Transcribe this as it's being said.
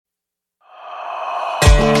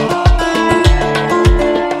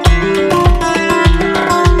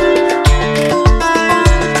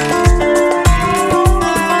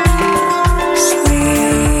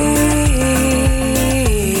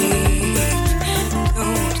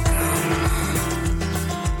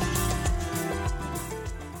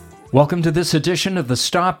Welcome to this edition of the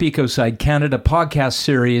Stop Ecocide Canada podcast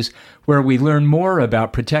series, where we learn more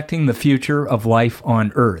about protecting the future of life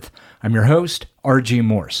on Earth. I'm your host, R.G.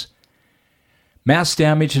 Morse. Mass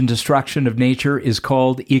damage and destruction of nature is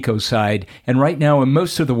called ecocide, and right now in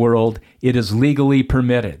most of the world, it is legally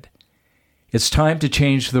permitted. It's time to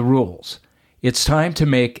change the rules. It's time to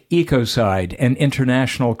make ecocide an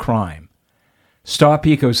international crime. Stop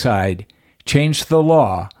ecocide, change the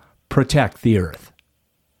law, protect the Earth.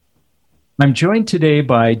 I'm joined today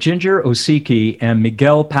by Ginger Oseki and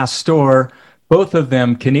Miguel Pastór, both of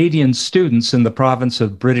them Canadian students in the province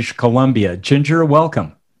of British Columbia. Ginger,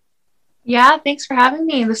 welcome. Yeah, thanks for having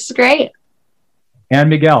me. This is great. And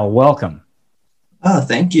Miguel, welcome. Oh,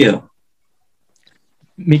 thank you.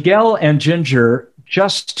 Miguel and Ginger,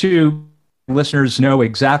 just to listeners know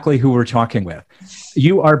exactly who we're talking with,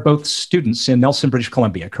 you are both students in Nelson, British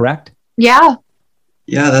Columbia, correct? Yeah.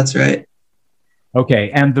 Yeah, that's right.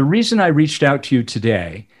 Okay, and the reason I reached out to you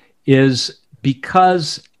today is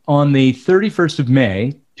because on the 31st of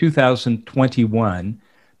May, 2021,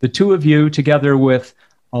 the two of you, together with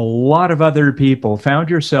a lot of other people, found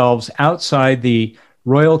yourselves outside the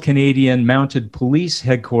Royal Canadian Mounted Police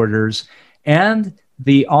headquarters and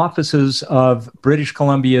the offices of British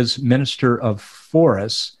Columbia's Minister of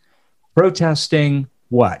Forests, protesting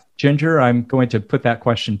what? Ginger, I'm going to put that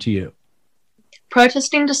question to you.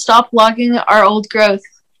 Protesting to stop logging our old growth.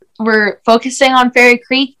 We're focusing on Fairy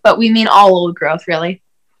Creek, but we mean all old growth, really.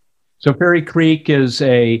 So Fairy Creek is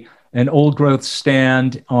an old growth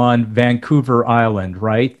stand on Vancouver Island,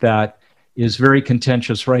 right? That is very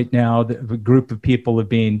contentious right now. The group of people have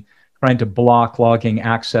been trying to block logging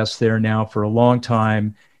access there now for a long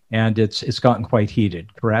time, and it's gotten quite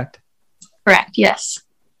heated, correct? Correct, yes.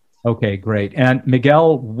 Okay, great. And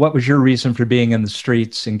Miguel, what was your reason for being in the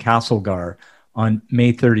streets in Castlegar on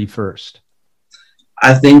May 31st?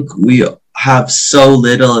 I think we have so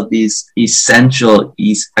little of these essential,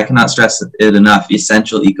 I cannot stress it enough,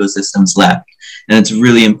 essential ecosystems left. And it's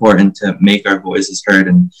really important to make our voices heard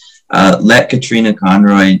and let Katrina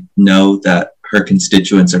Conroy know that her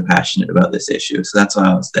constituents are passionate about this issue. So that's why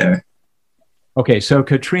I was there. Okay, so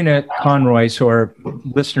Katrina Conroy, so our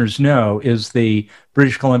listeners know, is the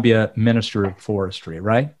British Columbia Minister of Forestry,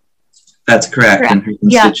 right? That's correct. And her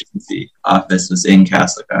constituency office was in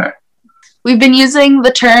Castlegar. We've been using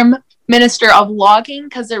the term Minister of Logging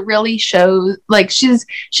because it really shows, like, she's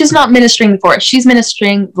not ministering the forest, she's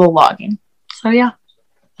ministering the logging. So, yeah.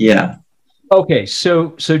 Yeah. Okay,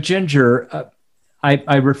 so Ginger,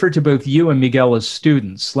 I refer to both you and Miguel as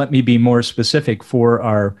students. Let me be more specific for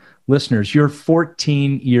our listeners. You're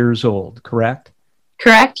 14 years old, correct?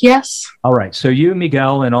 Correct, yes. All right. So you,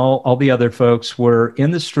 Miguel, and all the other folks were in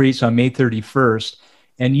the streets on May 31st,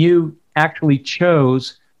 and you actually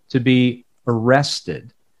chose to be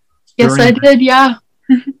arrested. Yes, I did, yeah.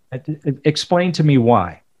 Explain to me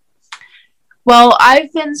why. Well,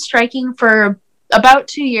 I've been striking for about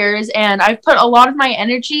 2 years, and I've put a lot of my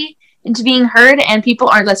energy into being heard, and people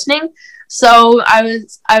aren't listening. So I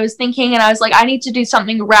was thinking, and I was like, I need to do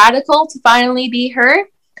something radical to finally be heard.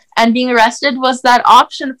 And being arrested was that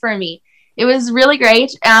option for me. It was really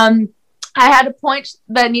great. I had a point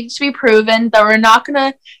that needed to be proven, that we're not going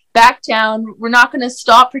to back down. We're not going to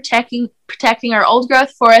stop protecting our old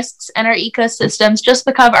growth forests and our ecosystems just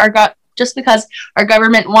because our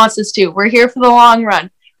government wants us to. We're here for the long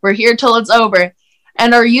run. We're here till it's over.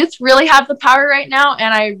 And our youth really have the power right now.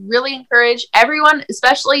 And I really encourage everyone,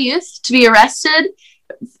 especially youth, to be arrested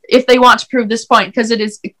if they want to prove this point, because it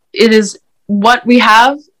is what we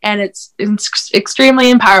have, and it's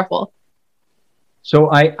extremely powerful.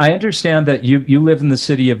 So I understand that you live in the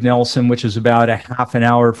city of Nelson, which is about a half an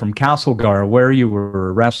hour from Castlegar, where you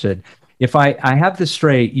were arrested. If I have this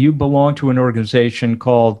straight, you belong to an organization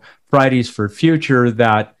called Fridays for Future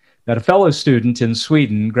that a fellow student in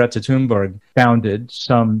Sweden, Greta Thunberg, founded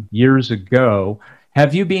some years ago.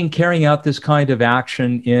 Have you been carrying out this kind of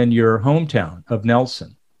action in your hometown of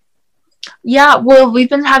Nelson? Yeah, well,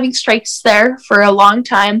 we've been having strikes there for a long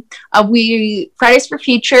time. Fridays for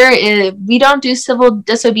Future, we don't do civil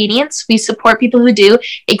disobedience. We support people who do.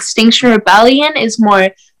 Extinction Rebellion is more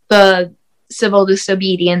the civil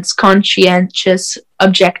disobedience, conscientious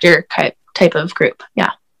objector type of group.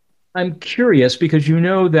 Yeah. I'm curious because you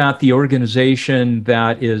know that the organization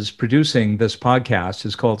that is producing this podcast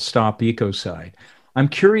is called Stop Ecocide. I'm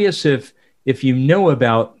curious if you know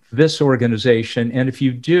about this organization, and if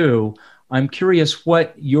you do, I'm curious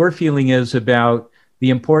what your feeling is about the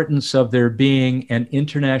importance of there being an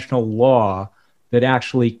international law that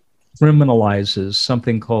actually criminalizes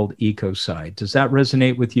something called ecocide. Does that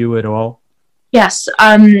resonate with you at all? Yes.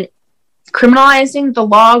 criminalizing the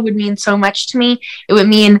law would mean so much to me. It would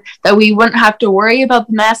mean that we wouldn't have to worry about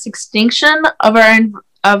the mass extinction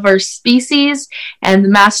of our species and the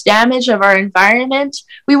mass damage of our environment.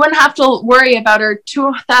 We wouldn't have to worry about our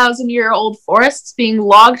 2,000-year-old forests being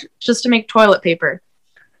logged just to make toilet paper.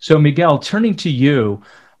 So, Miguel, turning to you,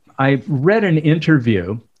 I read an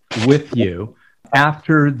interview with you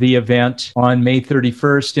after the event on May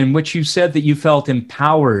 31st, in which you said that you felt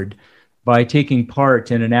empowered by taking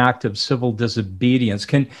part in an act of civil disobedience.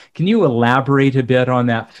 Can you elaborate a bit on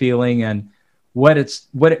that feeling and what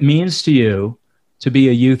it means to you to be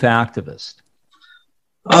a youth activist?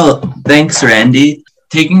 Oh, thanks, Randy.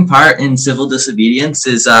 Taking part in civil disobedience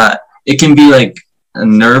is it can be like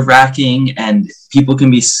nerve-wracking and people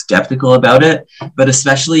can be skeptical about it, but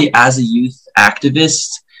especially as a youth activist,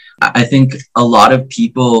 I think a lot of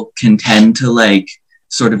people can tend to like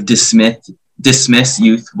sort of dismiss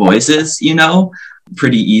youth voices,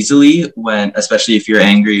 pretty easily, when, especially if you're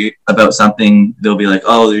angry about something, they'll be like,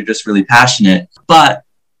 oh, they're just really passionate. But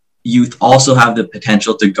youth also have the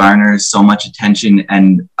potential to garner so much attention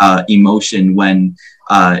and emotion when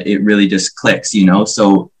it really just clicks,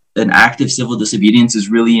 So an act of civil disobedience is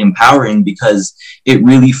really empowering because it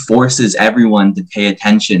really forces everyone to pay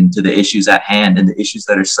attention to the issues at hand and the issues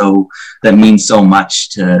that mean so much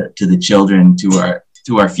to the children, to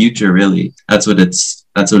our future. Really, that's what it's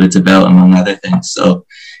about, among other things. So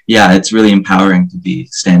yeah, it's really empowering to be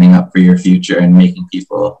standing up for your future and making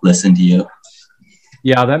people listen to you.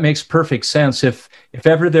 Yeah, that makes perfect sense. If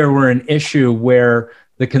ever there were an issue where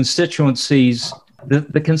the constituency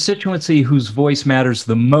whose voice matters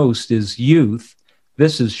the most is youth,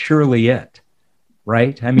 this is surely it,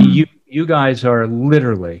 right? I mean, you guys are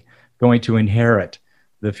literally going to inherit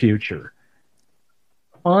the future.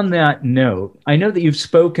 On that note, I know that you've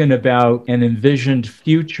spoken about an envisioned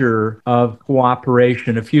future of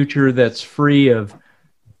cooperation, a future that's free of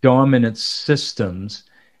dominant systems.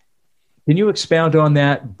 Can you expound on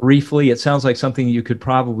that briefly? It sounds like something you could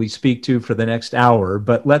probably speak to for the next hour,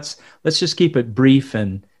 but let's just keep it brief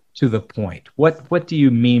and to the point. What do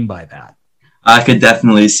you mean by that? I could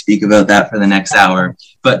definitely speak about that for the next hour.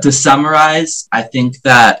 But to summarize, I think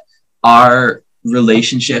that our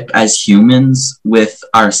relationship as humans with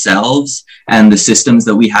ourselves and the systems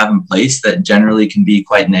that we have in place that generally can be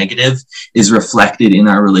quite negative is reflected in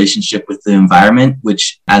our relationship with the environment,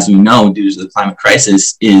 which, as we know, due to the climate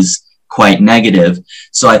crisis, is quite negative.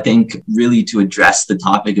 So I think really to address the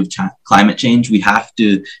topic of climate change, we have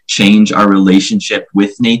to change our relationship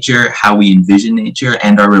with nature, how we envision nature,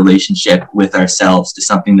 and our relationship with ourselves to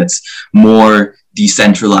something that's more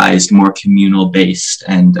decentralized, more communal based,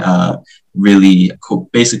 and really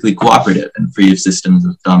basically cooperative and free of systems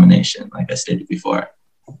of domination, like I stated before.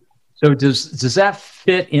 So does that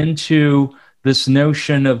fit into this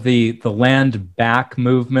notion of the land back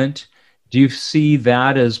movement? Do you see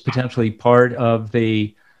that as potentially part of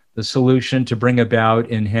the solution to bring about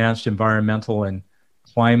enhanced environmental and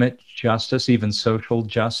climate justice, even social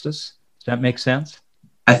justice? Does that make sense?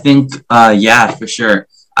 I think, yeah, for sure.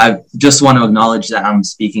 I just want to acknowledge that I'm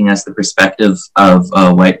speaking as the perspective of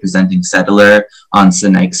a white presenting settler on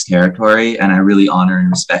Snakes territory, and I really honor and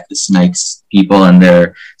respect the Snakes people and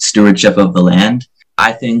their stewardship of the land.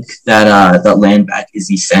 I think that land back is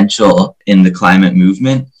essential in the climate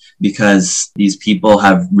movement, because these people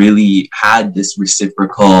have really had this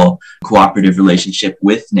reciprocal cooperative relationship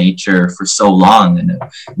with nature for so long and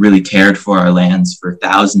have really cared for our lands for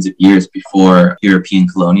thousands of years before European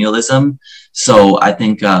colonialism. So I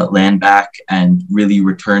think land back and really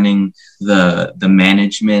returning the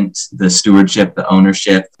management, the stewardship, the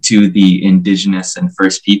ownership to the Indigenous and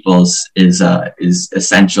First Peoples is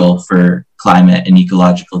essential for climate and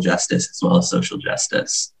ecological justice as well as social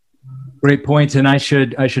justice. Great point. And I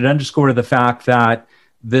should underscore the fact that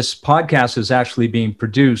this podcast is actually being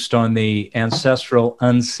produced on the ancestral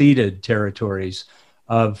unceded territories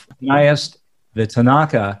of Nias, the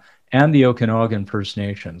Tanaka, and the Okanagan First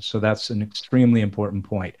Nations. So that's an extremely important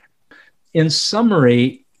point. In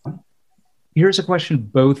summary, here's a question to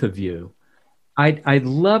both of you. I'd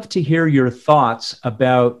love to hear your thoughts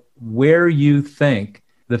about where you think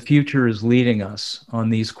the future is leading us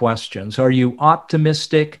on these questions. Are you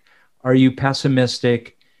optimistic? Are you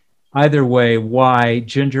pessimistic? Either way, why?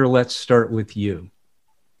 Ginger, let's start with you.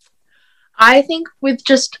 I think with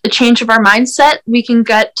just a change of our mindset, we can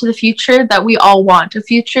get to the future that we all want. A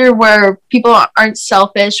future where people aren't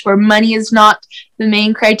selfish, where money is not the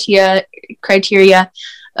main criteria.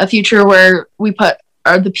 A future where we put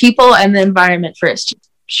the people and the environment first.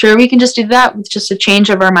 Sure, we can just do that with just a change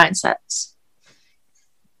of our mindsets.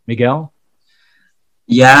 Miguel?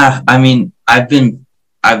 Yeah, I mean, I've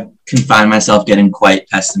can find myself getting quite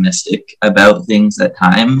pessimistic about things at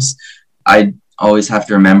times, I always have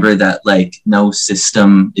to remember that like no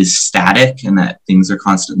system is static and that things are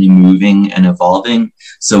constantly moving and evolving.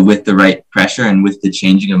 So with the right pressure and with the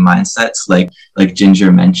changing of mindsets, like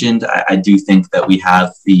Ginger mentioned, I do think that we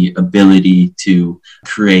have the ability to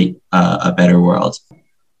create a better world.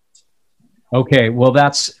 Okay, well,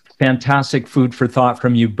 that's fantastic food for thought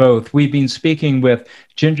from you both. We've been speaking with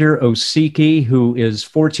Ginger Oseki, who is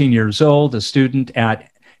 14 years old, a student at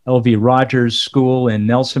LV Rogers School in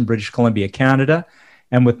Nelson, British Columbia, Canada,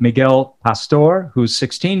 and with Miguel Pastór, who's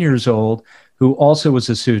 16 years old, who also was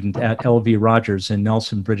a student at LV Rogers in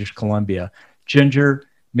Nelson, British Columbia. Ginger,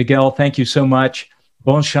 Miguel, thank you so much.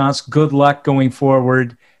 Bon chance, good luck going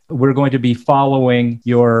forward. We're going to be following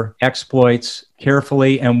your exploits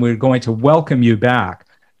carefully, and we're going to welcome you back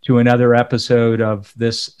to another episode of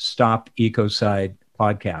this Stop Ecocide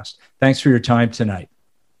podcast. Thanks for your time tonight.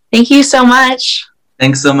 Thank you so much.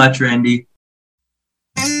 Thanks so much, Randy.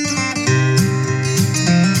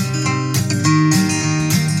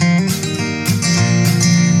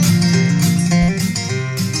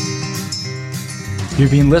 You've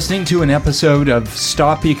been listening to an episode of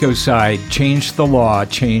Stop Ecocide, Change the Law,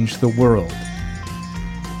 Change the World.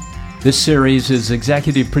 This series is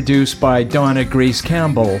executive produced by Donna Grace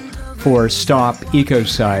Campbell for Stop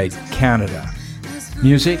Ecocide Canada.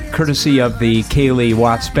 Music courtesy of the Kaylee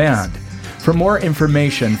Watts Band. For more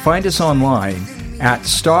information, find us online at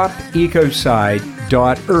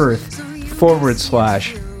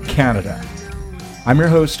stopecocide.earth/Canada. I'm your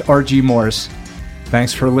host, R.G. Morse.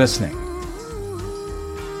 Thanks for listening.